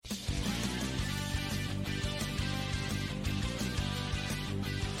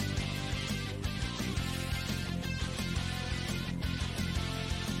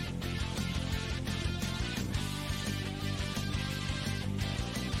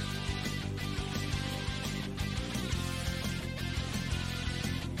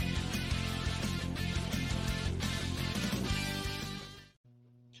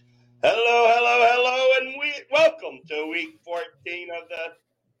welcome to week 14 of the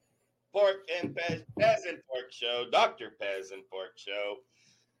Pork and Pez Pork Show, Dr. Pez and Pork Show.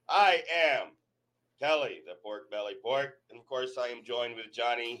 I am Kelly, the Pork Belly Pork, and of course I am joined with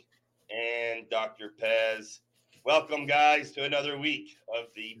Johnny and Dr. Pez. Welcome, guys, to another week of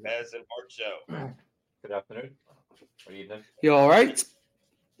the Pez and Pork Show. Good afternoon. Good evening. You all right?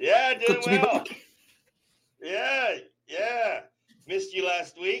 Yeah, doing Good to be well. back. Yeah. Missed you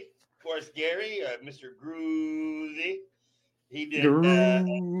last week. Of course, Gary, Mr. Groovy, he did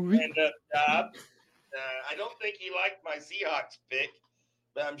end up job. I don't think he liked my Seahawks pick,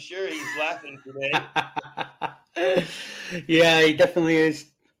 but I'm sure he's laughing today. Yeah, he definitely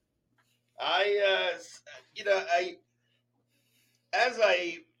is. As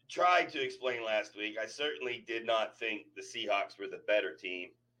I tried to explain last week, I certainly did not think the Seahawks were the better team,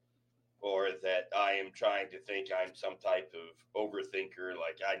 or that I am trying to think I'm some type of overthinker,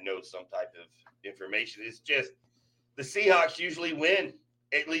 like I know some type of information. It's just the Seahawks usually win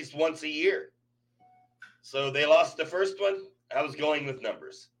at least once a year. So they lost the first one. I was going with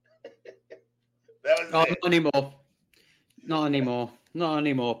numbers. That was it. Not anymore,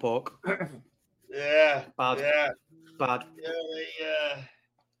 Pork. Yeah. Bad. Yeah. Bad. Yeah,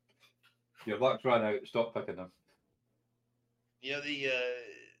 Your luck's run out. Stop picking them. They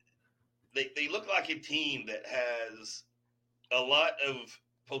look like a team that has a lot of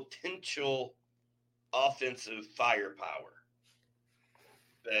potential offensive firepower,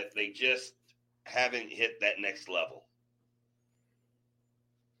 that they just haven't hit that next level.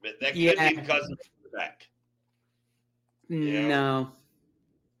 But that could be because of the back. No.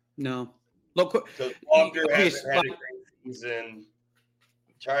 Look, So Walker hasn't had a great season.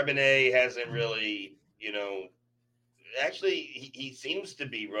 Charbonnet hasn't really, actually, he seems to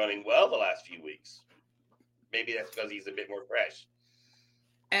be running well the last few weeks. Maybe that's because he's a bit more fresh.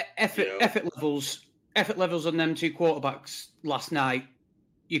 Effort levels on them two quarterbacks last night,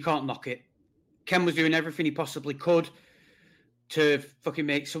 you can't knock it. Ken was doing everything he possibly could to fucking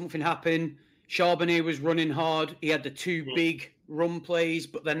make something happen. Charbonnet was running hard. He had the two big run plays,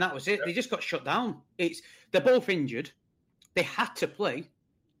 but then that was it. They just got shut down. They're both injured. They had to play.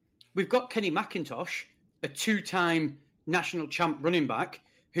 We've got Kenny McIntosh, a two-time national champ running back,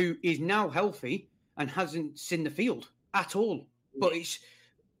 who is now healthy and hasn't seen the field at all. But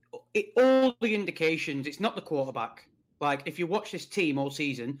all the indications, it's not the quarterback. Like, if you watch this team all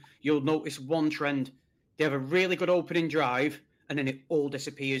season, you'll notice one trend. They have a really good opening drive, and then it all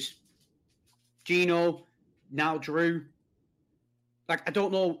disappears. Gino, now Drew. Like, I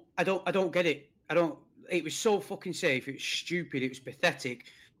don't know. I don't get it. It was so fucking safe. It was stupid. It was pathetic.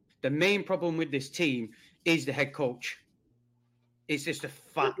 The main problem with this team is the head coach. It's just a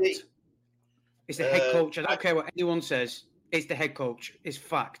fact. It's the head coach. I don't care what anyone says. It's the head coach. It's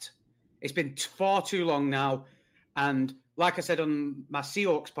fact. It's been far too long now. And like I said on my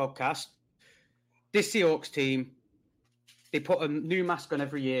Seahawks podcast, this Seahawks team, they put a new mask on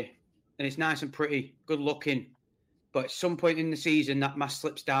every year. And it's nice and pretty, good looking. But at some point in the season, that mask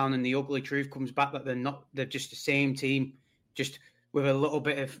slips down and the ugly truth comes back that they're just the same team, just with a little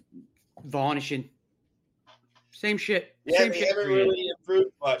bit of varnishing. Same shit. Yeah, they haven't really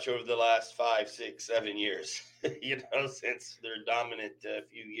improved much over the last 5, 6, 7 years, since their dominant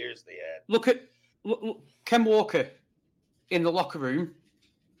few years they had. Look at Ken Walker in the locker room.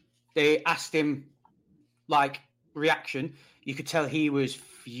 They asked him, reaction. You could tell he was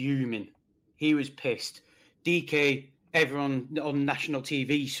fuming. He was pissed. DK, everyone on national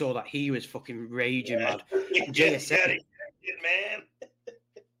TV saw that he was fucking raging mad.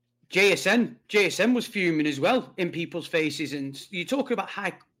 JSN was fuming as well in people's faces. And you're talking about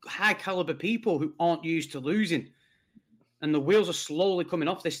high caliber people who aren't used to losing. And the wheels are slowly coming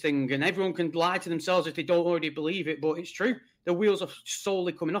off this thing. And everyone can lie to themselves if they don't already believe it. But it's true. The wheels are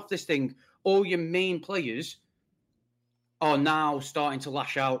slowly coming off this thing. All your main players are now starting to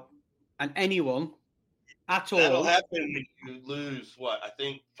lash out. And anyone at all. That'll happen when you lose, I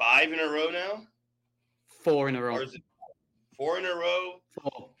think 5 in a row now? 4 in a row. Or is it 4 in a row?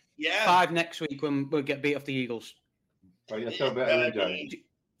 4. Yeah. 5 next week when we'll get beat off the Eagles. Oh, you're still better than Johnny.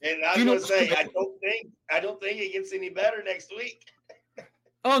 And I was going to say, I don't think it gets any better next week.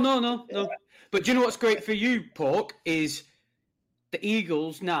 Oh, no. But do you know what's great for you, Pork, is the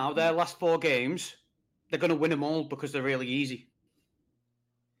Eagles now, their last 4 games, they're going to win them all because they're really easy.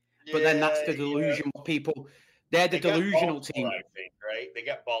 But then that's the delusion. What people, they're the delusional team. I think, right? They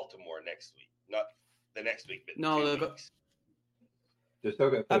got Baltimore next week. Not the next week, but no, they've got.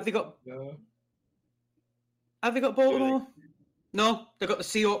 Have they got Baltimore? No, they've got the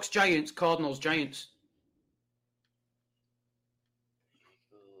Seahawks, Giants, Cardinals, Giants.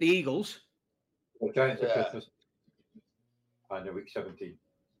 The Eagles. The Giants are Christmas. and they're week 17.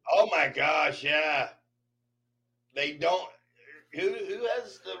 Oh my gosh, yeah. They don't. Who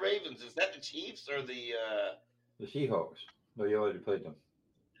has the Ravens? Is that the Chiefs or the? The Seahawks. No, you already played them.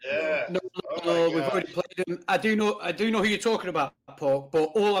 Yeah. No, Oh no, my we've gosh. already played them. I do know who you're talking about, Pork.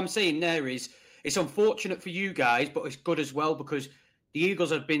 But all I'm saying there is, it's unfortunate for you guys, but it's good as well because the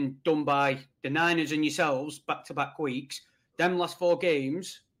Eagles have been done by the Niners and yourselves back-to-back weeks. Them last 4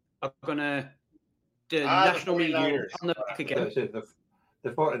 games are gonna the national media will be 49ers. on the back I again. said the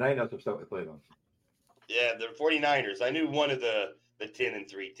 49ers have started to play them. Yeah, the 49ers. I knew one of the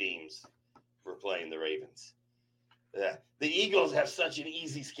 10-3 teams were playing the Ravens. Yeah, the Eagles have such an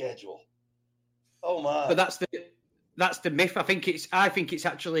easy schedule. Oh my! But that's the myth. I think it's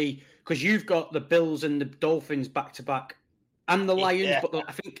actually because you've got the Bills and the Dolphins back to back, and the Lions. Yeah. But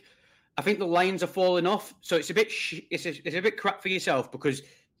I think the Lions are falling off. So it's a bit it's a bit crap for yourself because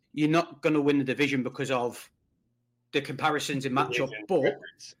you're not going to win the division because of the comparisons in matchup.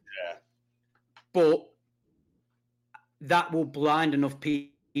 But that will blind enough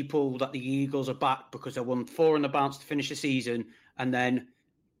people that the Eagles are back because they won 4 on the bounce to finish the season, and then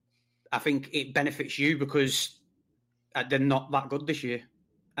I think it benefits you because they're not that good this year.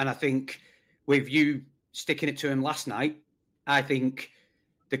 And I think with you sticking it to him last night, I think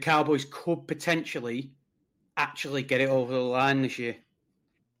the Cowboys could potentially actually get it over the line this year.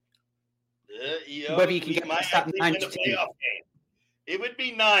 Whether you can get past that 9 to 10. It would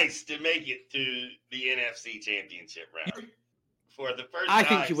be nice to make it to the NFC Championship round for the first time. I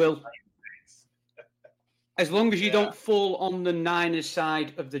think you will. As long as you don't fall on the Niners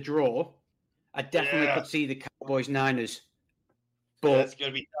side of the draw, I definitely could see the Cowboys Niners. But that's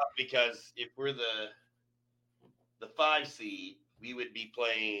going to be tough because if we're the 5 seed, we would be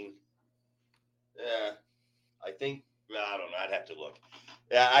playing. I think I don't know. I'd have to look.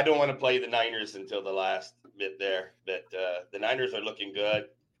 Yeah, I don't want to play the Niners until the last bit there, but the Niners are looking good.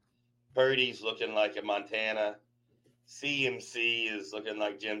 Purdy's looking like a Montana. CMC is looking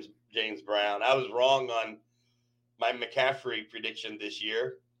like James Brown. I was wrong on my McCaffrey prediction this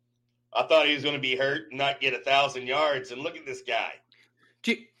year. I thought he was going to be hurt and not get 1,000 yards, and look at this guy.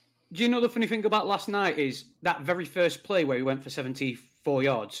 Do you know the funny thing about last night is that very first play where he went for 74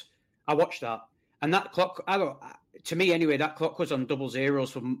 yards? I watched that, and that clock, to me anyway, that clock was on double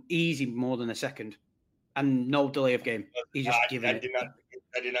zeros for easy more than a second, and no delay of game. He just given it.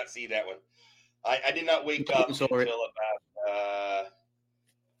 I did not see that one. I did not wake up until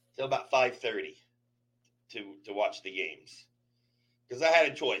about 5:30 to watch the games because I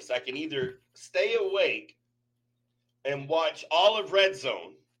had a choice. I can either stay awake and watch all of Red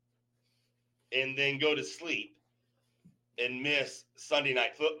Zone and then go to sleep and miss Sunday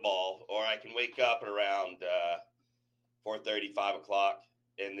Night Football, or I can wake up around 4:30, 5 o'clock,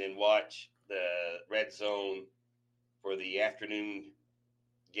 and then watch the Red Zone for the afternoon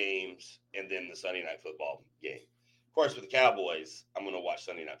games and then the Sunday Night Football game. Of course, with the Cowboys, I'm going to watch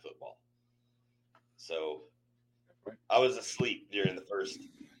Sunday Night Football. So I was asleep during the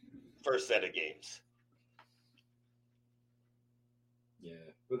first set of games.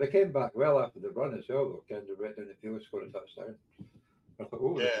 Yeah, but they came back well after the run as well. Though, kind of right down the field, scored a touchdown. I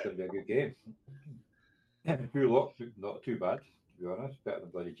thought, this is going to be a good game. Drew Lock, not too bad, to be honest. Better than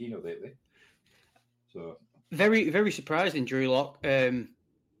bloody Gino lately. So very, very surprising, Drew Lock.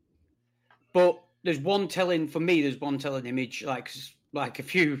 But there's one telling image, like a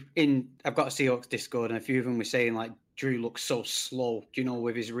few I've got a Seahawks Discord, and a few of them were saying like Drew looks so slow,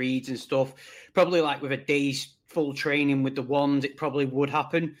 with his reads and stuff. Probably like with a day's full training with the ones, it probably would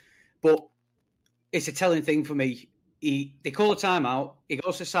happen. But it's a telling thing for me. They call a timeout. He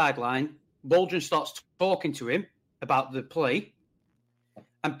goes to the sideline. Waldron starts talking to him about the play,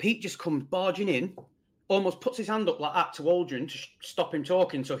 and Pete just comes barging in, almost puts his hand up like that to Waldron to stop him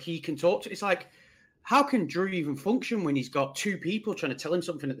talking so he can talk to. It's like, how can Drew even function when he's got 2 people trying to tell him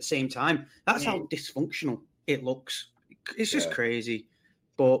something at the same time? That's how dysfunctional it looks. It's just crazy.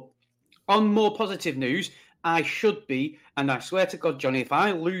 But on more positive news, I should be, and I swear to God, Johnny, if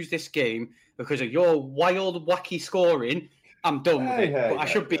I lose this game because of your wild, wacky scoring, I'm done with it. But I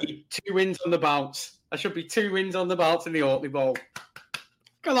should be 2 wins on the bounce. I should be 2 wins on the bounce in the Oakley Bowl.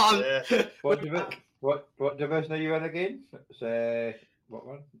 Come on. Yeah. What division are you in again? What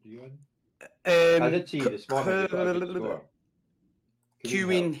one do you in? I did see this morning.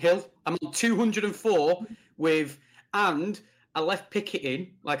 Queuing Hill. I'm on 204 and I left Pickett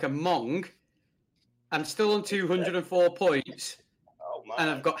in like a mong. I'm still on 204 points. Oh, my. And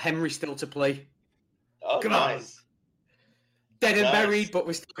I've got Henry still to play. Oh, Come nice. on. Dead and buried, but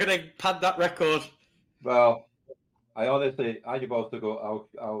we're still going to pad that record. Well, I've also got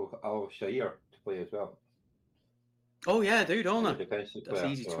Al Shair to play as well. Oh yeah, dude, don't I? Defensive That's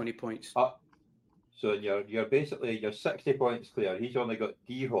player, easy, 20 points. So you're basically 60 points clear. He's only got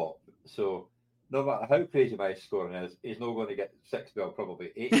D-Hop, so no matter how crazy my scoring is, he's not going to get 6, well,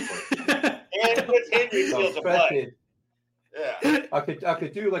 probably 8 points. And with Henry still to play. Yeah. I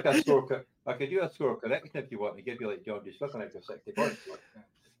could do like a score. I could do a score correction if you want to give you like John D. Smith an extra 60 points.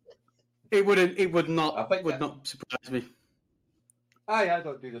 It would not surprise me. I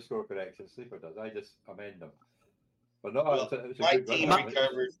don't do the score correction. Sleeper does. I just amend them. But no, well, it's a my good team run,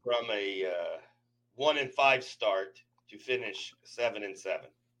 recovered from a 1-5 start to finish 7-7.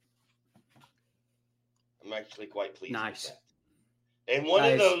 I'm actually quite pleased with that. And one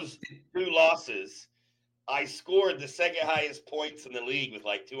of those 2 losses, I scored the second highest points in the league with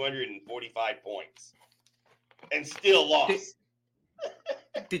like 245 points, and still lost.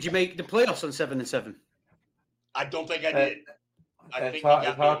 Did you make the playoffs on 7-7? I don't think I did. It's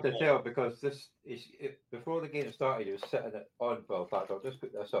hard to tell because before the game started, he was sitting on. Well, in fact, I'll just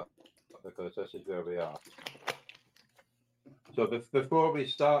put this up because this is where we are. So before we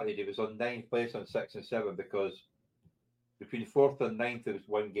started, he was on 9th place on 6 and 7 because between 4th and 9th there was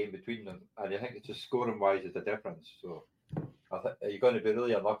one game between them, and I think it's just scoring wise is the difference. So I think you're going to be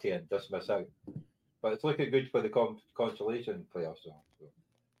really unlucky and just miss out. But it's looking good for the consolation playoffs. So.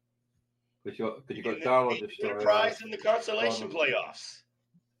 Because you got Darlow Destroyer. Prize in the consolation playoffs.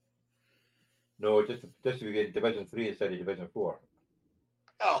 No, just to begin Division 3 instead of Division 4.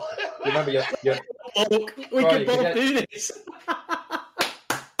 Oh, remember we can both do this.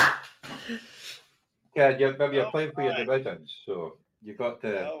 Yeah, you're playing for your divisions, so you got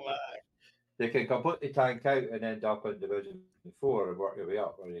to. Oh my! They can completely tank out and end up in Division 4 and work your way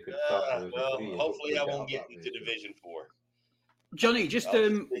up, or you could start Division 3. Hopefully, I won't get into Division 4. Johnny,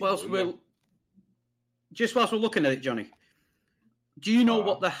 whilst we're looking at it, Johnny, do you know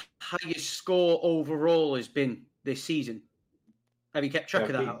what the highest score overall has been this season? Have you kept track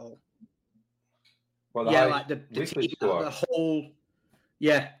of that at all? Well, like the team, the whole,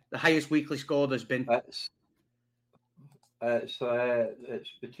 the highest weekly score there's been. It's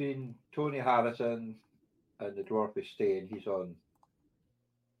between Tony Harrison and the Dwarfish Stain. He's on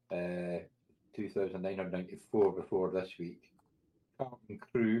 2,994 before this week. Carlton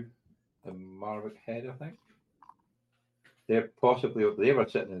Crew and Marwick Head, I think. They were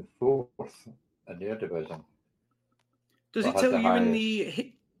sitting in 4th in their division. Does it tell you in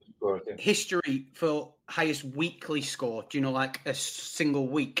the history for highest weekly score? Do you know, like a single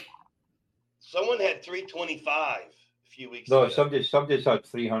week? Someone had 325 a few weeks ago. No, somebody's had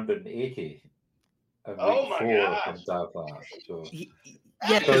 380. Oh my God! So,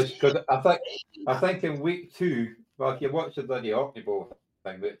 because I think in week 2, well, if you watch the bloody Orkney Bowl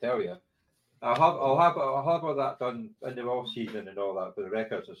thing, we'll tell you. I'll have all that done in the off season and all that for the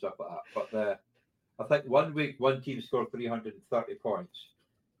records and stuff like that. But I think 1 week, one team scored 330 points,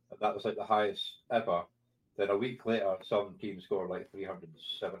 and that was like the highest ever. Then a week later, some teams scored like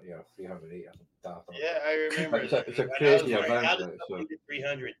 370 or 380. Yeah, I remember. It's a crazy amount.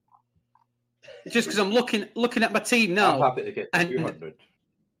 300. Just because I'm looking at my team now. I'm happy to get 200.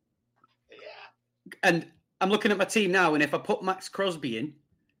 Yeah. And I'm looking at my team now, and if I put Max Crosby in,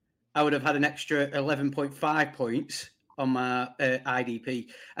 I would have had an extra 11.5 points on my IDP.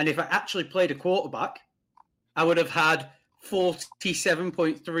 And if I actually played a quarterback, I would have had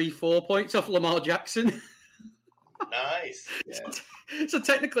 47.34 points off Lamar Jackson. Nice. Yeah. So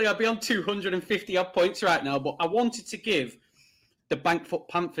technically, I'd be on 250 odd points right now, but I wanted to give the Bankfoot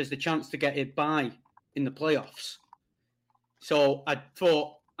Panthers the chance to get it by in the playoffs. So I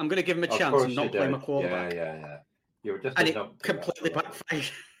thought, I'm going to give them a chance and not play my quarterback. Yeah. You were just and it completely backfired.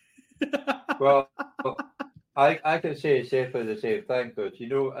 Well, I can say safely the same thing, because in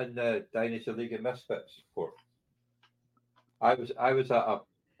the Dynasty League of Misfits report, I was at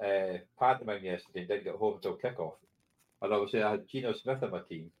a pantomime yesterday and didn't get home until kickoff, and obviously I had Geno Smith on my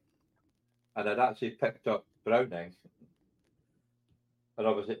team, and I'd actually picked up Browning, and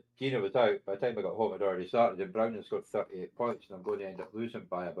obviously Geno was out. By the time I got home, I'd already started, and Browning scored 38 points, and I'm going to end up losing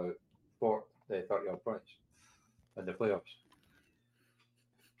by about 30 odd points in the playoffs.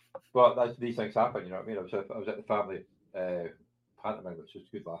 But these things happen, you know what I mean? I was at the family pantomime, which was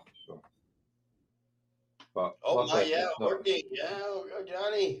good laugh. So, but working,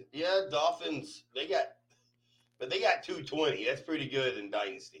 Johnny, Dolphins. They got 220. That's pretty good in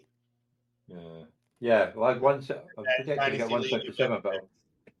Dynasty. Yeah. Well, I had I'm projecting to get 177,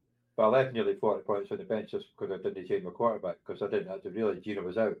 but I left nearly 40 points on the bench just because I didn't change my quarterback, because I didn't have to realize Gino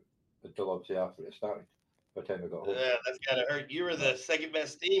was out until obviously after it started. By the time I got home. Yeah, that's gotta hurt. You were the second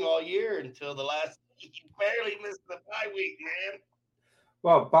best team all year until the last. You barely missed the bye week, man.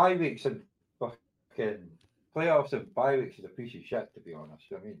 Well, bye weeks and fucking playoffs and bye weeks is a piece of shit, to be honest.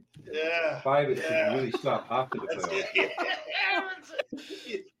 I mean, bye weeks should really start after the playoffs.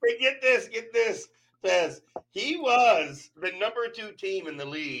 But get this, Pez. He was the number 2 team in the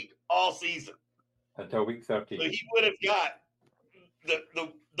league all season Until week 13. So he would have got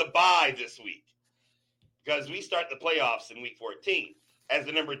the bye this week because we start the playoffs in week 14. As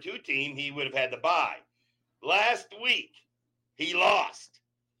the number 2 team, he would have had the bye. Last week, he lost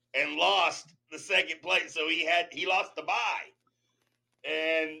the second place, so he lost the bye.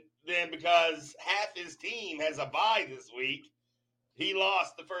 And then because half his team has a bye this week, he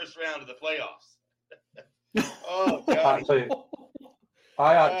lost the first round of the playoffs. Oh, God.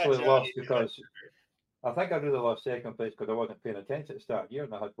 I actually lost because I think I really lost second place because I wasn't paying attention at the start of the year,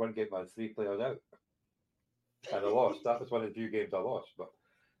 and I had one game I had 3 players out. And I lost. That was one of the few games I lost. But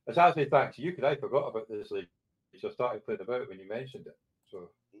it's actually thanks to you because I forgot about this league. So I started playing about it when you mentioned it. So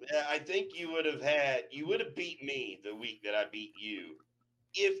yeah, I think you would have beat me the week that I beat you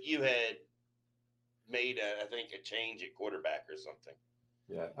if you had made a change at quarterback or something.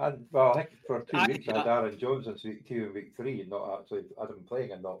 Yeah, and well, I think for 2 weeks I had Aaron Jones in week 2 and week 3, and not actually Adam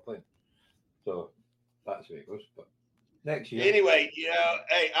playing and not playing. So that's the way it goes. But next year. Anyway,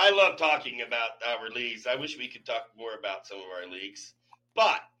 hey, I love talking about our leagues. I wish we could talk more about some of our leagues.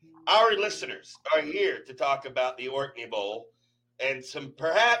 But our listeners are here to talk about the Orkney Bowl and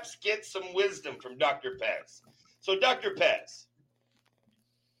perhaps get some wisdom from Dr. Pez. So, Dr. Pez,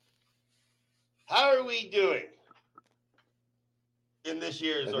 how are we doing in this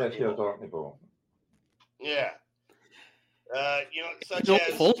year's Orkney Bowl? Yeah. Such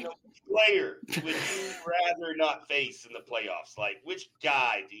as player would you rather not face in the playoffs? Like, which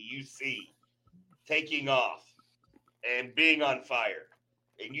guy do you see taking off and being on fire,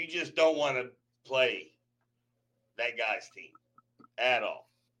 and you just don't want to play that guy's team at all?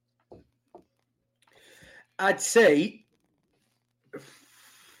 I'd say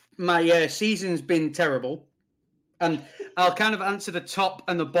my season's been terrible, and I'll kind of answer the top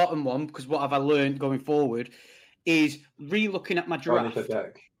and the bottom one because what have I learned going forward is re-looking at my draft.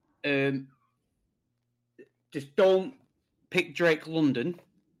 Just don't pick Drake London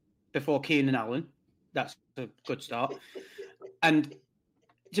before Keenan Allen. That's a good start. And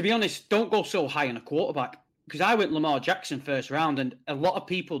to be honest, don't go so high on a quarterback because I went Lamar Jackson first round, and a lot of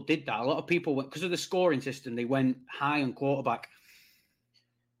people did that. A lot of people went because of the scoring system. They went high on quarterback.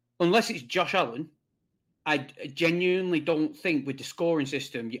 Unless it's Josh Allen, I genuinely don't think with the scoring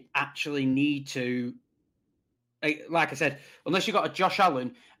system you actually need to. Like I said, unless you got a Josh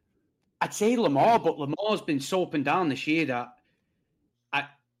Allen, I'd say Lamar, but Lamar's been so up and down this year that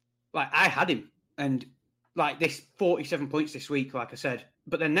I had him, and like this 47 points this week, like I said,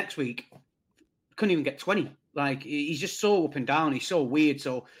 but then next week couldn't even get 20. Like he's just so up and down. He's so weird.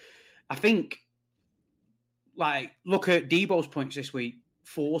 So I think like look at Debo's points this week,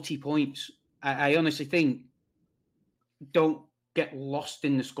 40 points. I honestly think don't get lost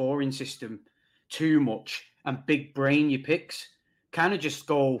in the scoring system too much and big brain your picks. Kind of just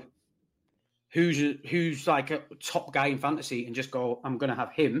go who's like a top guy in fantasy and just go, I'm going to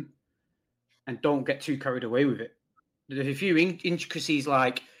have him, and don't get too carried away with it. There's a few intricacies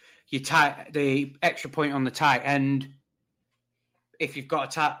like the extra point on the tight end. If you've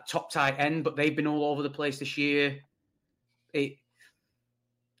got a top tight end, but they've been all over the place this year, I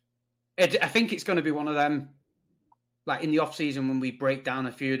think it's going to be one of them, like in the off season when we break down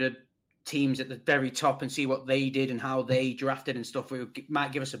a few of the teams at the very top and see what they did and how they drafted and stuff. It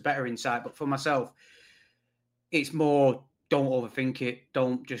might give us a better insight. But for myself, it's more don't overthink it.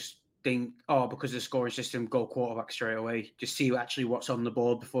 Don't just think, because of the scoring system, go quarterback straight away. Just see actually what's on the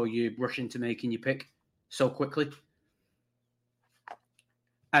board before you rush into making your pick so quickly.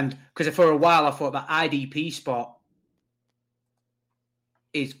 And because for a while I thought that IDP spot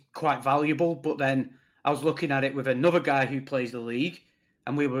is quite valuable, but then I was looking at it with another guy who plays the league,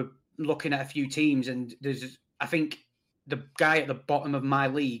 and we were looking at a few teams, and I think the guy at the bottom of my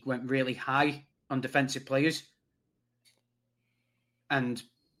league went really high on defensive players, and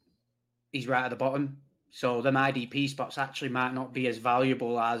he's right at the bottom. So them IDP spots actually might not be as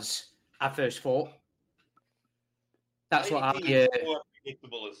valuable as I first thought. That's IDP what I is more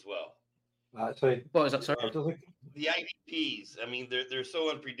predictable as well. Actually, what is that? Sorry, the IDPs. I mean, they're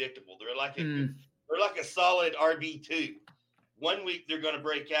so unpredictable. They're like a solid RB2. 1 week they're going to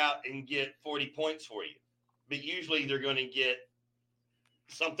break out and get 40 points for you, but usually they're going to get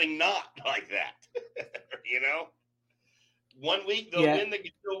something not like that. 1 week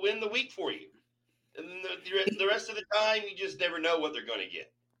they'll win the week for you, and the rest of the time you just never know what they're going to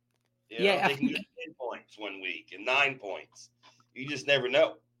get. They can get 10 points 1 week and 9 points. You just never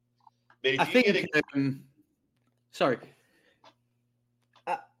know. But if Sorry.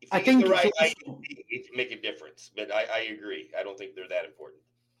 I think the right it can make a difference, but I agree. I don't think they're that important.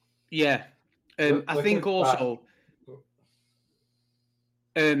 Yeah. I think also...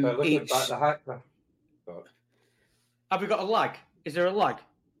 looking back, the hacker. Have we got a lag? Is there a lag?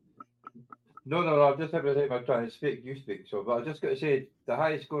 No, I'm just having a think. I'm trying to speak. You speak. So, but I just got to say, the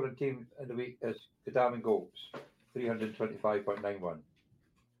highest scoring team in the week is Kadam goals, 325.91.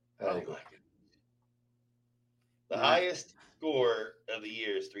 Oh my God. The highest score of the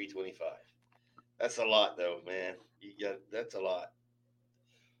year is 325. That's a lot, though, man. That's a lot.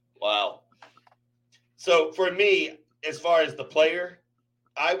 Wow. So for me, as far as the player,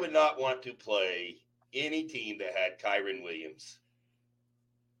 I would not want to play any team that had Kyron Williams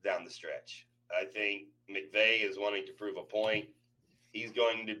down the stretch. I think McVay is wanting to prove a point. He's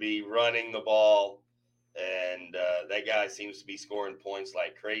going to be running the ball, and that guy seems to be scoring points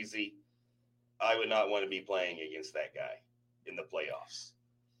like crazy. I would not want to be playing against that guy in the playoffs.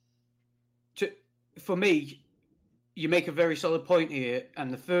 For me, you make a very solid point here, and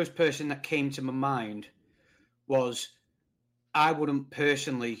the first person that came to my mind was I wouldn't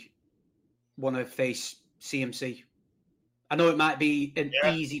personally want to face CMC. I know it might be an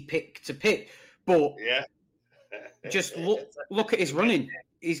easy pick to pick, but just look at his running.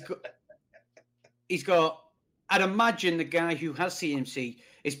 He's got. I'd imagine the guy who has CMC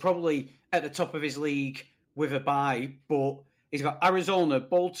is probably at the top of his league with a bye, but he's got Arizona,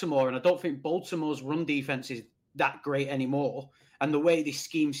 Baltimore, and I don't think Baltimore's run defense is that great anymore. And the way they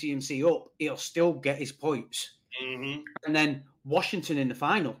scheme CMC up, he'll still get his points. Mm-hmm. And then Washington in the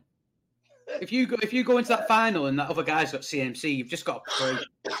final. If you go into that final and that other guy's got CMC, you've just got to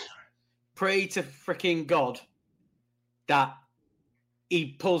pray to freaking God that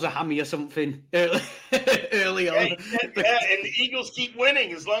he pulls a hammy or something early on. And the Eagles keep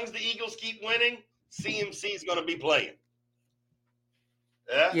winning. As long as the Eagles keep winning, CMC is going to be playing.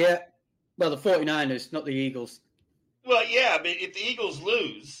 Yeah. Well, the 49ers, not the Eagles. Well, yeah, but if the Eagles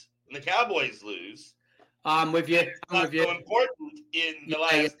lose and the Cowboys lose, I'm with you. It's not so important in the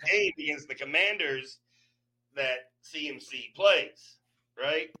last game against the Commanders that CMC plays,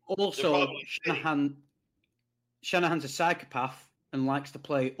 right? Also, Shanahan's a psychopath and likes to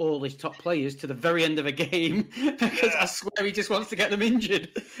play all his top players to the very end of a game because I swear he just wants to get them injured.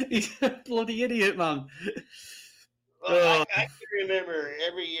 He's a bloody idiot, man. Well, I can remember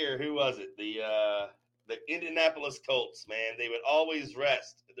every year, who was it? The Indianapolis Colts, man. They would always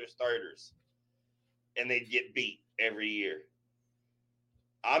rest their starters, and they'd get beat every year.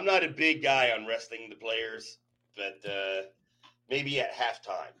 I'm not a big guy on resting the players, but maybe at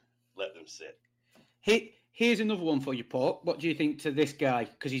halftime, let them sit. Here's another one for you, Paul. What do you think to this guy?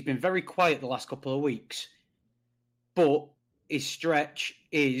 Because he's been very quiet the last couple of weeks, but his stretch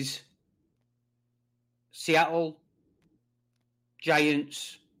is Seattle,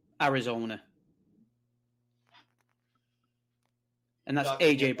 Giants, Arizona. And that's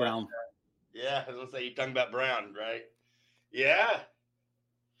A.J. Brown. Yeah, I was going to say, you're talking about Brown, right? Yeah.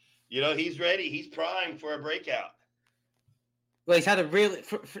 He's ready. He's primed for a breakout. Well, he's had a really,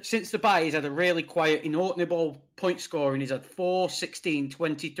 since the bye, he's had a really quiet, inaudible point scoring. He's had 4, 16,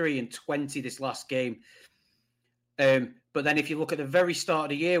 23, and 20 this last game. But then if you look at the very start of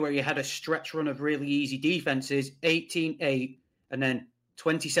the year where he had a stretch run of really easy defenses, 18-8, and then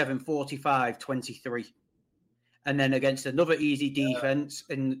 27, 45, 23. And then against another easy defense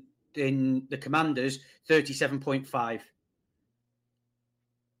in the Commanders, 37.5.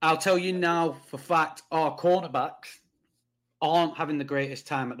 I'll tell you now for fact, our cornerbacks aren't having the greatest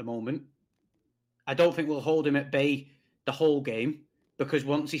time at the moment. I don't think we'll hold him at bay the whole game because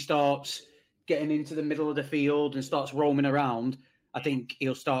once he starts getting into the middle of the field and starts roaming around, I think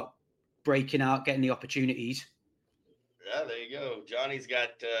he'll start breaking out, getting the opportunities. Yeah, there you go. Johnny's got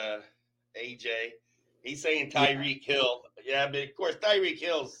AJ. He's saying Tyreek Hill. Yeah, but of course, Tyreek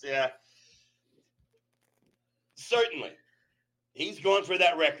Hill's, certainly. He's going for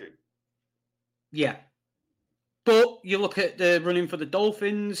that record. Yeah. But you look at the running for the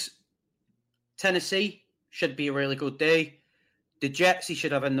Dolphins, Tennessee should be a really good day. The Jets, he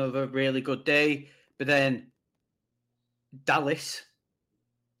should have another really good day. But then Dallas,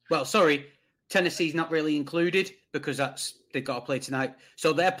 Tennessee's not really included because they've got to play tonight.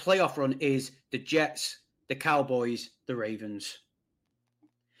 So their playoff run is the Jets, the Cowboys, the Ravens.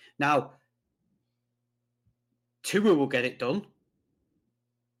 Now, Tua will get it done,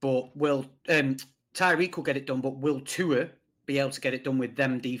 but Tyreek will get it done, but will Tua be able to get it done with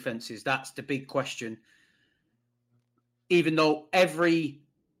them defenses? That's the big question. Even though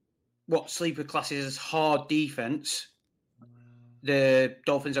what Sleeper classes as hard defense, the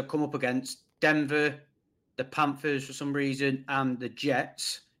Dolphins have come up against Denver, the Panthers for some reason, and the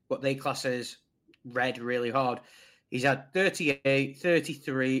Jets, what they class as red really hard. He's had 38,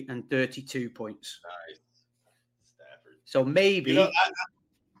 33, and 32 points. Nice. Stafford. So maybe...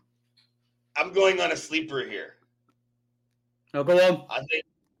 I'm going on a sleeper here. No, go on. I think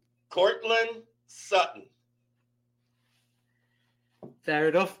Cortland Sutton. Fair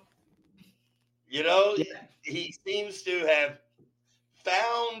enough. He seems to have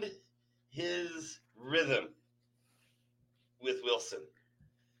found his rhythm with Wilson.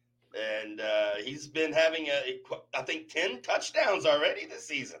 And he's been having, I think, 10 touchdowns already this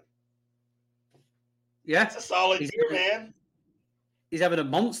season. Yeah. That's a solid year, man. He's having a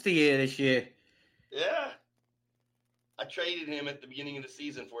monster year this year. Yeah. I traded him at the beginning of the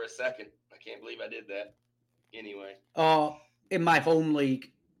season for a second. I can't believe I did that. Anyway. In my home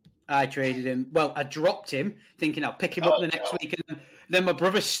league, I traded him. Well, I dropped him, thinking I'll pick him up the next week. And then my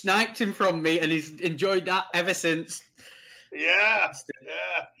brother sniped him from me, and he's enjoyed that ever since. Yeah.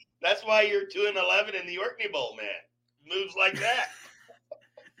 That's why you're 2-11 in the Orkney Bowl, man. Moves like that.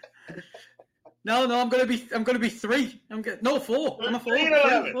 No, I'm gonna be 3. 4. I'm a 4.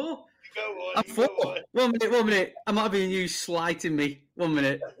 3-11. 4. Go I'm 4. 1 minute. I'm not being you slighting me. 1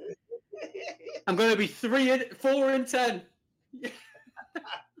 minute. I'm gonna be 4 and 10.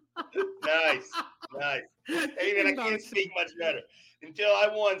 Nice. Hey, man, I can't speak much better. Until I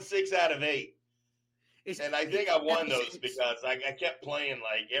won 6 out of 8. And I think I won those because I kept playing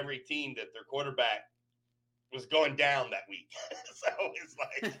like every team that their quarterback was going down that week. So it's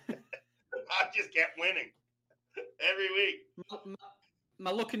like I just kept winning every week. My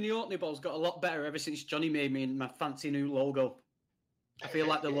luck in the Orkney Bowl's got a lot better ever since Johnny made me my fancy new logo. I feel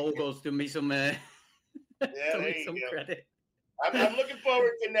like the logo's done me some credit. I'm looking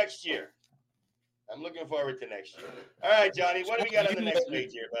forward to next year. All right, Johnny, what do we got on the next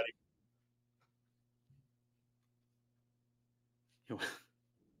page here, buddy?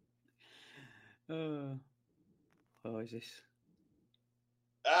 What is this?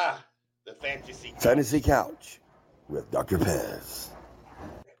 The Fantasy Couch with Dr. Pez.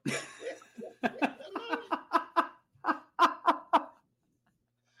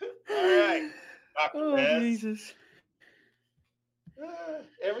 All right, Dr. Pez. Jesus.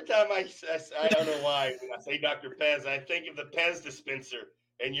 Every time I don't know why, when I say Dr. Pez, I think of the Pez dispenser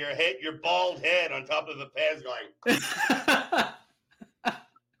and your bald head on top of the Pez going.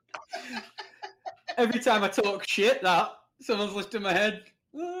 Every time I talk shit, someone's lifting my head.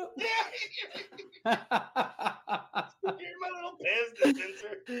 Yeah. You're my little Pez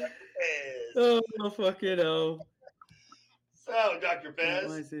dispenser, Dr. Pez. Oh, fucking hell. So, Dr. Pez,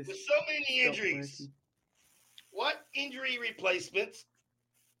 With so many injuries, what injury replacements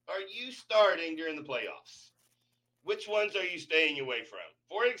are you starting during the playoffs? Which ones are you staying away from?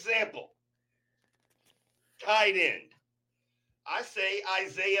 For example, tight end. I say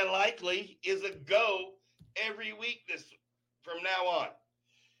Isaiah Likely is a go every week from now on.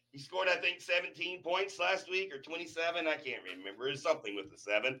 He scored, I think, 17 points last week or 27. I can't remember. It's something with the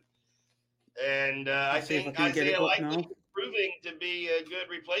 7. And I think Isaiah Likely is proving to be a good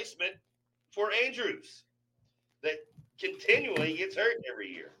replacement for Andrews that continually gets hurt every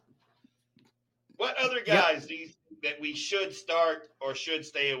year. What other guys do you think that we should start or should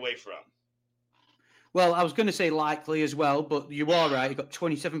stay away from? Well, I was going to say Likely as well, but you are right. He got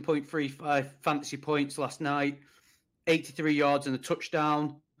 27.35 fantasy points last night, 83 yards and a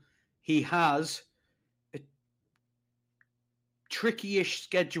touchdown. He has a tricky-ish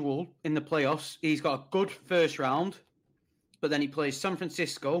schedule in the playoffs. He's got a good first round, but then he plays San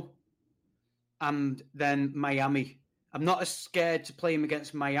Francisco and then Miami. I'm not as scared to play him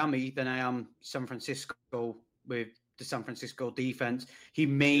against Miami than I am San Francisco with the San Francisco defense. He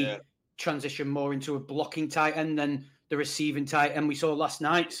may transition more into a blocking tight end than the receiving tight end we saw last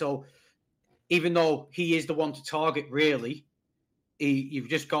night. So even though he is the one to target, really, you've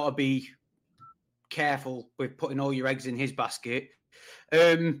just got to be careful with putting all your eggs in his basket.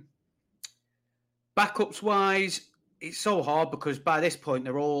 Backups wise, it's so hard because by this point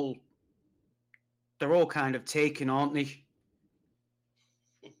they're all kind of taken, aren't they?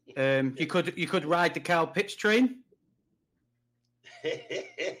 You could ride the Kyle Pitts train.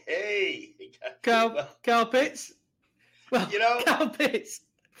 Hey, Kyle Pitts. Well, Kyle Pitts.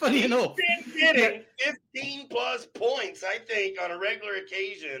 Funny enough, he's been getting 15 plus points, I think, on a regular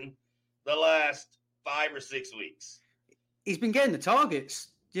occasion the last 5 or 6 weeks. He's been getting the targets.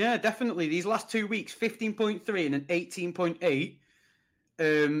 Yeah, definitely. These last 2 weeks, 15.3 and an 18.8.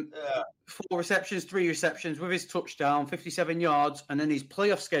 4 receptions, 3 receptions with his touchdown, 57 yards. And then his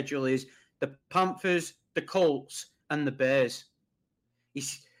playoff schedule is the Panthers, the Colts, and the Bears.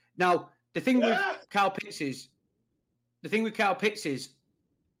 Now, The thing with Kyle Pitts is,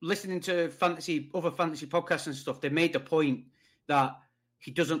 listening to other fantasy podcasts and stuff, they made the point that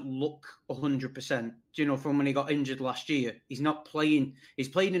he doesn't look 100%. From when he got injured last year, he's not playing. He's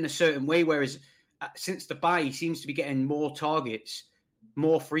playing in a certain way, whereas since the bye, he seems to be getting more targets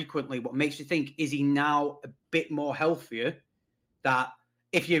more frequently. What makes you think, is he now a bit more healthier? That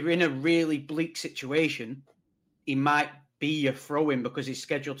if you're in a really bleak situation, he might be your throw-in because his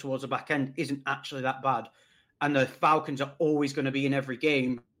schedule towards the back end isn't actually that bad. And the Falcons are always going to be in every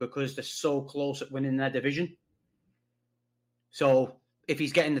game because they're so close at winning their division. So if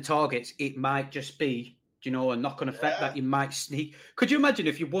he's getting the targets, it might just be, a knock-on effect that you might sneak. Could you imagine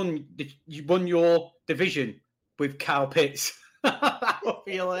if you won your division with Kyle Pitts? That would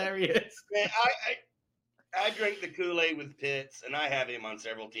be hilarious. Man, I drank the Kool-Aid with Pitts, and I have him on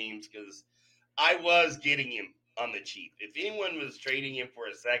several teams because I was getting him on the cheap. If anyone was trading him for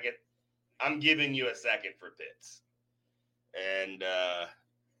a second, I'm giving you a second for Pitts. And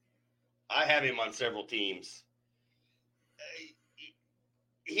I have him on several teams.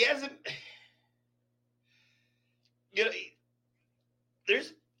 He hasn't,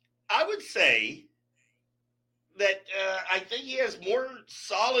 I would say that I think he has more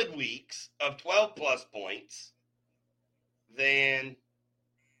solid weeks of 12 plus points than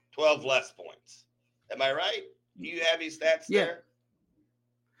 12 less points. Am I right? Do you have his stats there?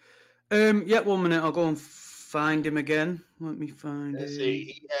 Yeah, 1 minute. I'll go and find him again. Let me find it. Let's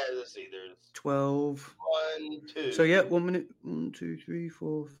see. There's 12. 1, 2. So, 1 minute. 1, 2, 3,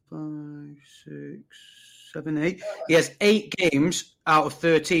 4, 5, 6, 7, 8. He has 8 games out of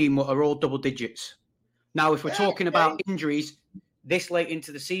 13 what are all double digits. Now, if we're talking about injuries this late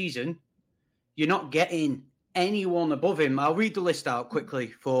into the season, you're not getting anyone above him. I'll read the list out quickly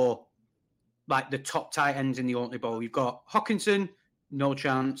for the top tight ends in the Orkney Bowl. You've got Hockenson, no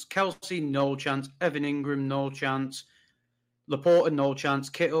chance. Kelsey, no chance. Evan Ingram, no chance. Laporta, no chance.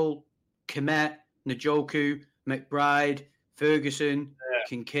 Kittle, Kmet, Njoku, McBride, Ferguson,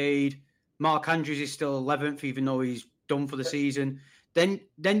 Kincaid. Mark Andrews is still 11th, even though he's done for the season. Then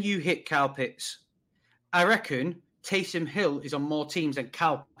you hit Kyle Pitts. I reckon Taysom Hill is on more teams than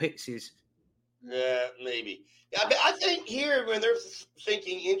Kyle Pitts is. Yeah, maybe. Yeah, but I think here when they're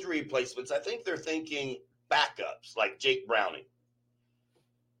thinking injury replacements, I think they're thinking backups like Jake Browning.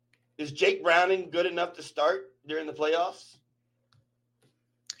 Is Jake Browning good enough to start during the playoffs?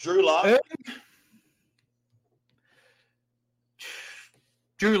 Drew Lock?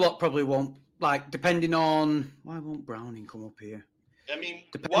 Drew Lock probably won't. Depending on... Why won't Browning come up here? I mean,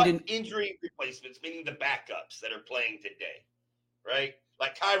 what injury replacements, meaning the backups that are playing today, right?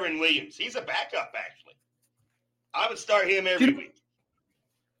 Like Kyron Williams. He's a backup, actually. I would start him every week.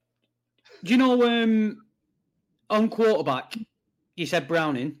 Do you know, on quarterback, you said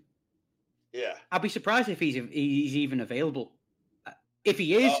Browning? Yeah. I'd be surprised if he's even available. If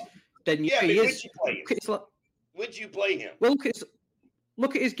he is, then he is. Would you play him? Well,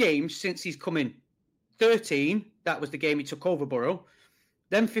 look at his games since he's come in. 13, that was the game he took over Burrow.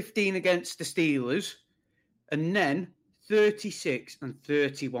 Then 15 against the Steelers. And then 36 and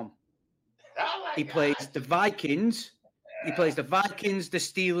 31. He plays the Vikings. He plays the Vikings, the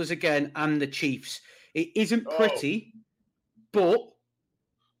Steelers again, and the Chiefs. It isn't pretty, but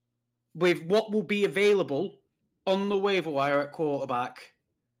with what will be available on the waiver wire at quarterback,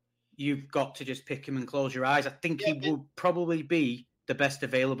 you've got to just pick him and close your eyes. I think he will probably be the best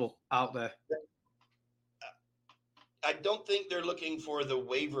available out there. I don't think they're looking for the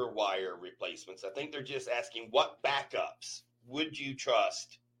waiver wire replacements. I think they're just asking what backups would you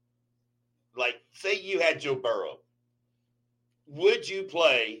trust? Like, say you had Joe Burrow. Would you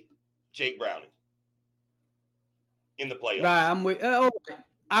play Jake Browning in the playoffs? Right,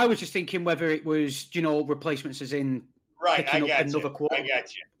 I was just thinking whether it was, replacements as in picking up another quarter. I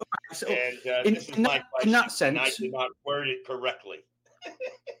got you. Right, so and this is my question. In that sense, and I did not word it correctly.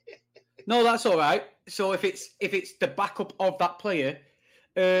 No, that's all right. So if it's the backup of that player,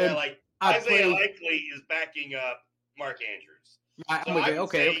 Isaiah Likely is backing up Mark Andrews. Right, so I'm with you.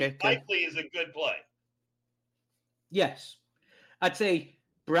 Okay. Likely is a good play. Yes, I'd say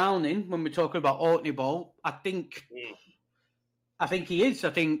Browning when we're talking about Orkney Bowl. I think he is.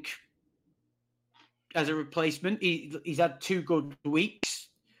 I think as a replacement, he's had 2 good weeks.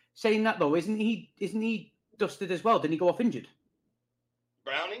 Saying that though, isn't he dusted as well? Didn't he go off injured?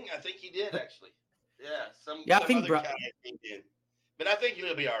 Browning, I think he did actually. Yeah, I think other guy he did, but I think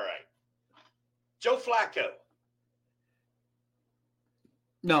he'll be all right. Joe Flacco.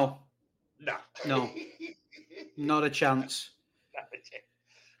 No, not a chance. Not a chance.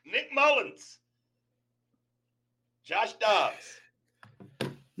 Nick Mullins, Josh Dobbs.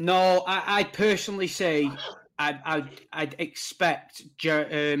 No, I'd personally say I'd expect. Is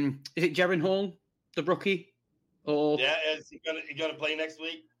it Jaron Hall, the rookie? Or Yeah, is he gonna play next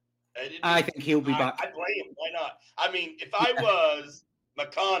week? I think he'll be back. I play him. Why not? I mean, if I was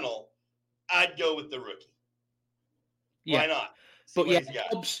McConnell, I'd go with the rookie. Why not? But yeah,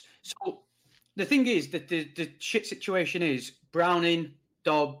 Dobbs. So the thing is that the shit situation is Browning,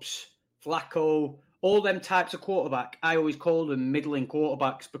 Dobbs, Flacco, all them types of quarterback. I always call them middling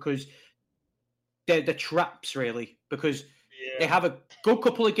quarterbacks because they're the traps, really, because they have a good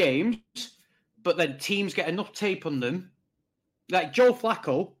couple of games, but then teams get enough tape on them. Like Joe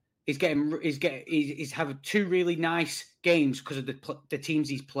Flacco is having two really nice games because of the teams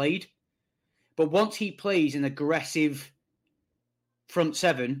he's played. But once he plays an aggressive front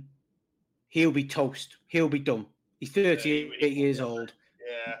seven, he'll be toast. He'll be done. He's 38 years old.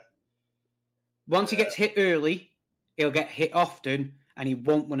 Yeah. Once he gets hit early, he'll get hit often, and he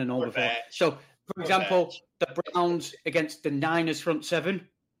won't win an overthrow. So, for example, the Browns against the Niners front seven,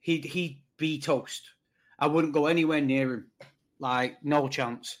 he'd be toast. I wouldn't go anywhere near him. Like, no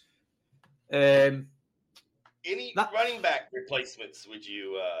chance. Any running back replacements would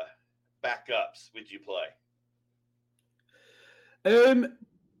you backups would you play?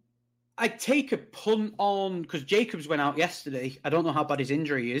 I'd take a punt on, because Jacobs went out yesterday. I don't know how bad his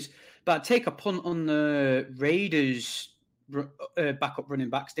injury is, but I'd take a punt on the Raiders backup running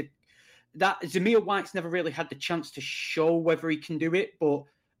backs. Zamir White's never really had the chance to show whether he can do it, but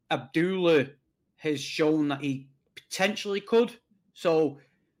Abdullah has shown that he potentially could. So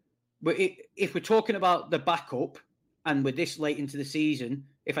if we're talking about the backup, and with this late into the season,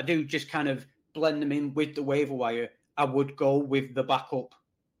 if I do just kind of blend them in with the waiver wire, I would go with the backup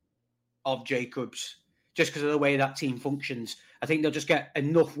of Jacobs, just because of the way that team functions. I think they'll just get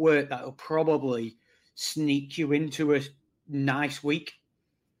enough work that will probably sneak you into a nice week.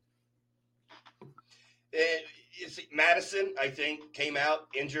 Madison, I think, came out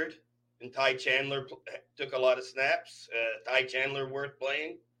injured, and Ty Chandler took a lot of snaps. Ty Chandler worth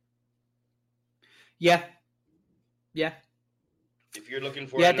playing? Yeah. If you're looking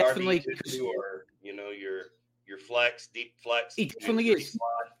for an RB2 or your flex, deep flex, he definitely is.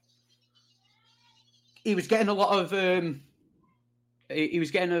 He was getting a lot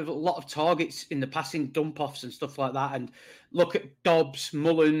of targets in the passing dump offs and stuff like that. And look at Dobbs,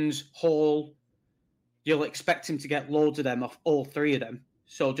 Mullins, Hall. You'll expect him to get loads of them off all three of them.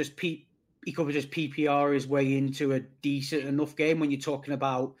 So just he could just PPR his way into a decent enough game when you're talking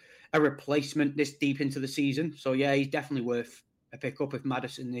about a replacement this deep into the season. So yeah, he's definitely worth a pickup if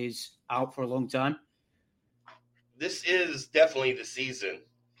Madison is out for a long time. This is definitely the season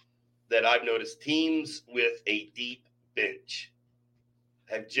that I've noticed teams with a deep bench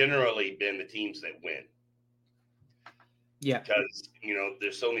have generally been the teams that win. Yeah. Because,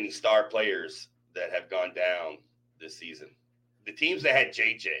 there's so many star players that have gone down this season. The teams that had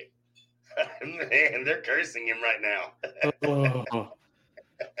JJ, man, they're cursing him right now.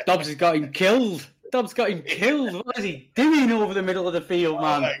 Dobbs has got him killed. What is he doing over the middle of the field,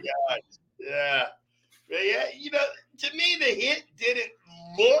 man? Oh, my God. Yeah. To me, the hit didn't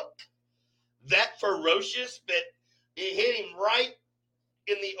look that ferocious, but it hit him right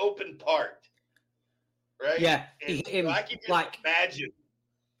in the open part. Right? Yeah. And he hit him, I can just imagine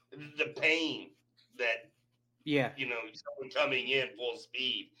the pain that, someone coming in full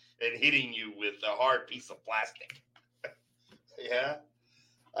speed and hitting you with a hard piece of plastic. Yeah.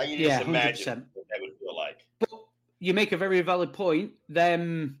 I can just imagine what that would feel like. But you make a very valid point.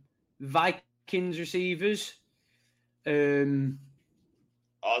 Them Vikings receivers,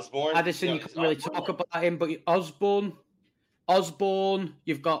 Osborne, Addison, you can't really talk about him, but Osborne,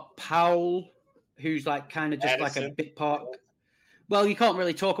 you've got Powell, who's like kind of just Addison, like a bit part. Well, you can't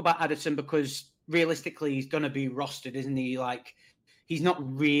really talk about Addison because realistically he's going to be rostered, isn't he? Like, he's not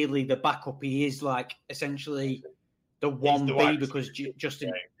really the backup. He is like essentially the 1B because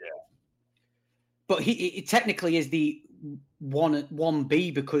Justin. Right, yeah. But he technically is the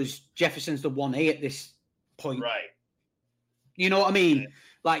 1B because Jefferson's the 1A at this point. Right. You know what I mean? Yeah.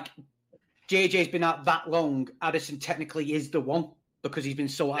 Like, JJ's been out that long. Addison technically is the one because he's been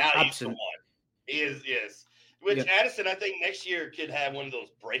so absent. He is, yes. Which Addison, I think next year could have one of those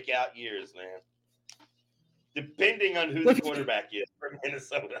breakout years, man. Depending on who the quarterback is for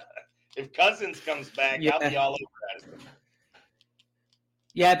Minnesota. If Cousins comes back, I'll be all over Addison.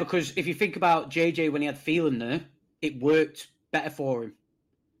 Yeah, because if you think about JJ when he had Thielen there, it worked better for him.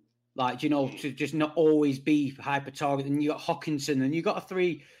 Like, to just not always be hyper target. And you got Hawkinson and you got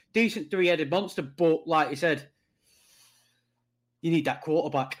a decent three-headed monster. But like I said, you need that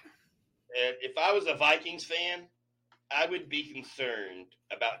quarterback. And if I was a Vikings fan, I would be concerned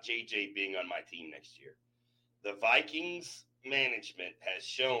about JJ being on my team next year. The Vikings management has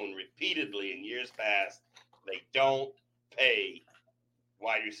shown repeatedly in years past they don't pay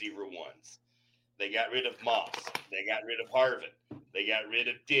wide receiver ones. They got rid of Moss. They got rid of Harvin. They got rid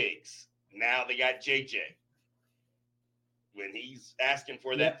of Diggs. Now they got JJ. When he's asking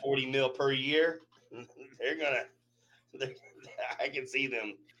for that $40 million per year, I can see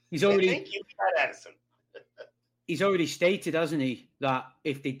them. Thank you, Addison. He's already stated, hasn't he, that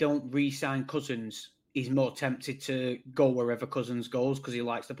if they don't re-sign Cousins, he's more tempted to go wherever Cousins goes because he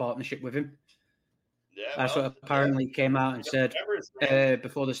likes the partnership with him. Yeah, that's what apparently came out and said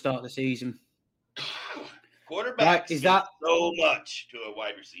before the start of the season. Quarterbacks right, is that so much to a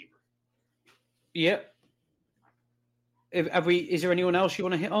wide receiver? Yep. Is there anyone else you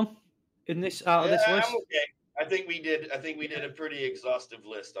want to hit on in this out of this list? I'm okay. I think we did a pretty exhaustive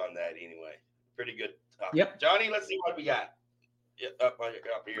list on that anyway. Pretty good topic. Yep. Johnny, let's see what we got. Up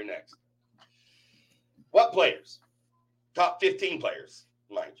here next. What players? Top 15 players,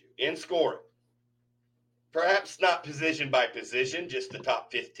 mind you, in scoring. Perhaps not position by position, just the top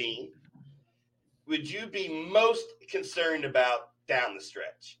 15. Would you be most concerned about down the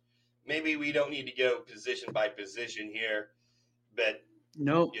stretch? Maybe we don't need to go position by position here, but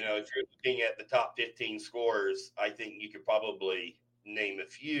no. You know, if you're looking at the top 15 scorers, I think you could probably name a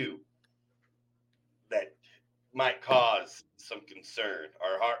few that might cause some concern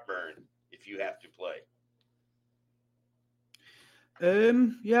or heartburn if you have to play.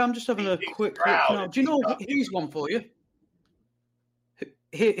 Yeah, I'm just having a quick look now. Do you know, here's one for you.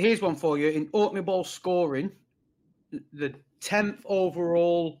 Here's one for you. In Oatmeal Bowl scoring, the 10th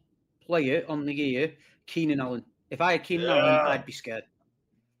overall player on the year, Keenan Allen. If I had Keenan Allen, I'd be scared.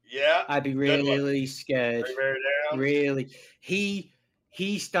 Yeah. I'd be really scared. Really. He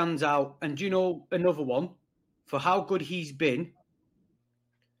stands out. And do you know another one? For how good he's been,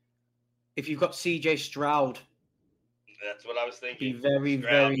 if you've got CJ Stroud, that's what I was thinking. Be very,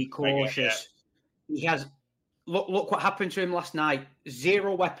 very cautious. He has look what happened to him last night.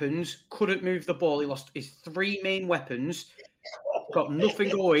 0 weapons, couldn't move the ball. He lost his 3 main weapons, got nothing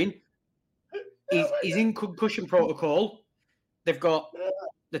going. He's in concussion protocol. They've got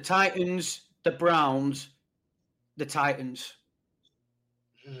the Titans, the Browns, the Titans.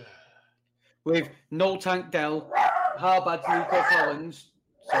 With no Tank Dell, how bad's Nico Collins?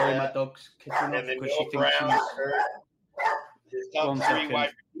 Sorry, my dog's kicking off because she thinks she's... His top 3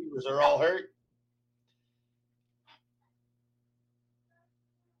 wide receivers are all hurt.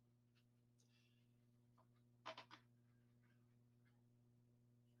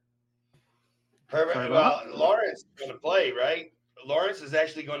 Well, Lawrence is going to play, right? Lawrence is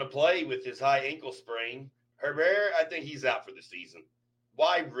actually going to play with his high ankle sprain. Herbert, I think he's out for the season.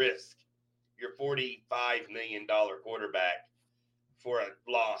 Why risk your $45 million quarterback for a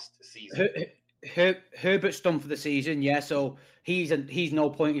lost season? Herbert's done for the season, yeah. So he's no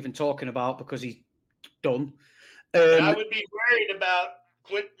point even talking about because he's done. I would be worried about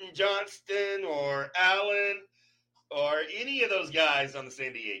Quentin Johnston or Allen or any of those guys on the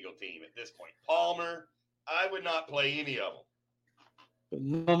San Diego team at this point. Palmer, I would not play any of them. But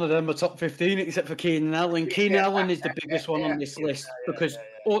none of them are top 15 except for Keenan Allen. Keenan Allen is the biggest one on this list because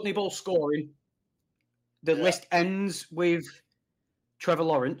Oatmeal Bowl scoring, the list ends with Trevor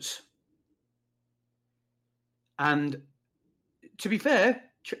Lawrence. And to be fair,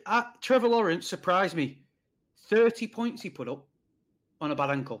 Trevor Lawrence surprised me. 30 points he put up on a bad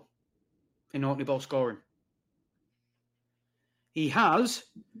ankle in Oatmeal Bowl scoring. He has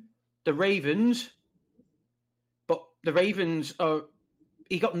the Ravens, but the Ravens are...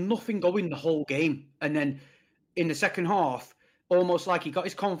 He got nothing going the whole game. And then in the second half, almost like he got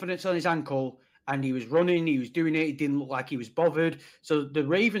his confidence on his ankle and he was running, he was doing it. It didn't look like he was bothered. So the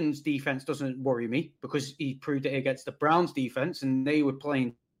Ravens defense doesn't worry me because he proved it against the Browns defense and they were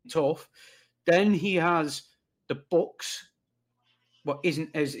playing tough. Then he has the Bucks, what isn't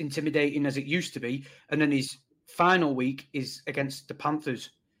as intimidating as it used to be. And then his final week is against the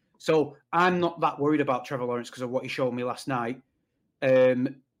Panthers. So I'm not that worried about Trevor Lawrence because of what he showed me last night.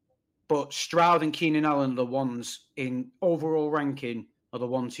 But Stroud and Keenan Allen are the ones in overall ranking are the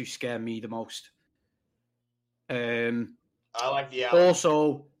ones who scare me the most. I like the Allen.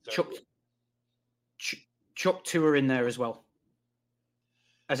 Also, Chuck Tua in there as well.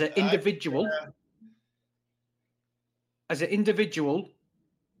 As an individual,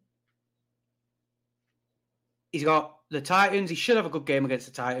 he's got the Titans. He should have a good game against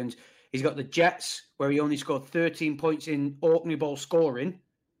the Titans. He's got the Jets, where he only scored 13 points in Oatmeal Bowl scoring.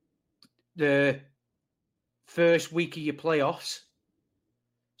 The first week of your playoffs.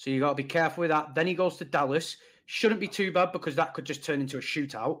 So you got to be careful with that. Then he goes to Dallas. shouldn't be too bad because that could just turn into a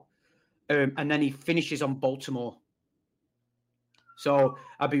shootout. And then he finishes on Baltimore. So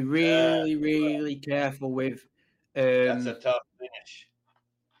I'd be really careful with. That's a tough finish.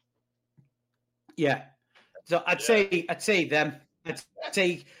 Yeah. So I'd say them. I'd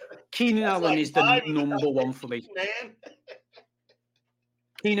say Keenan Allen like is the number one for me. Man.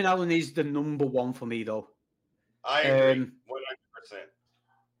 Keenan Allen is the number one for me, though. I agree, 100%.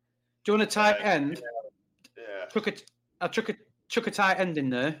 Do you want a tight end? Yeah. I chuck a tight end in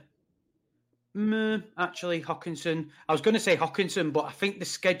there. Actually, Hockenson. I was going to say Hockenson, but I think the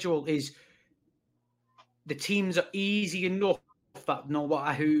schedule is the teams are easy enough that no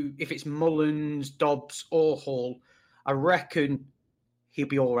matter who, if it's Mullins, Dobbs, or Hall, I reckon he'll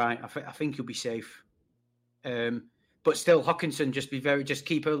be all right. I think he'll be safe. But still, Hockenson, just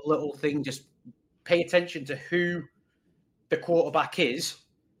keep a little thing. Just pay attention to who the quarterback is,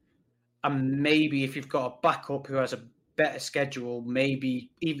 and maybe if you've got a backup who has a better schedule,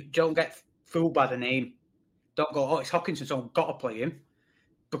 maybe even don't get fooled by the name. Don't go, it's Hockenson, so I've got to play him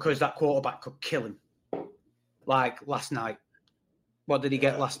because that quarterback could kill him. Like last night. What did he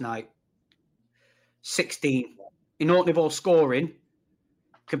get last night? 16. In all scoring,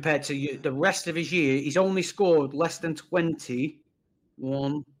 compared to the rest of his year, he's only scored less than 20.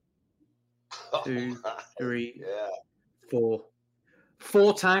 1, 2, 3, 4.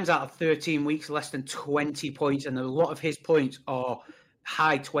 4 times out of 13 weeks, less than 20 points. And a lot of his points are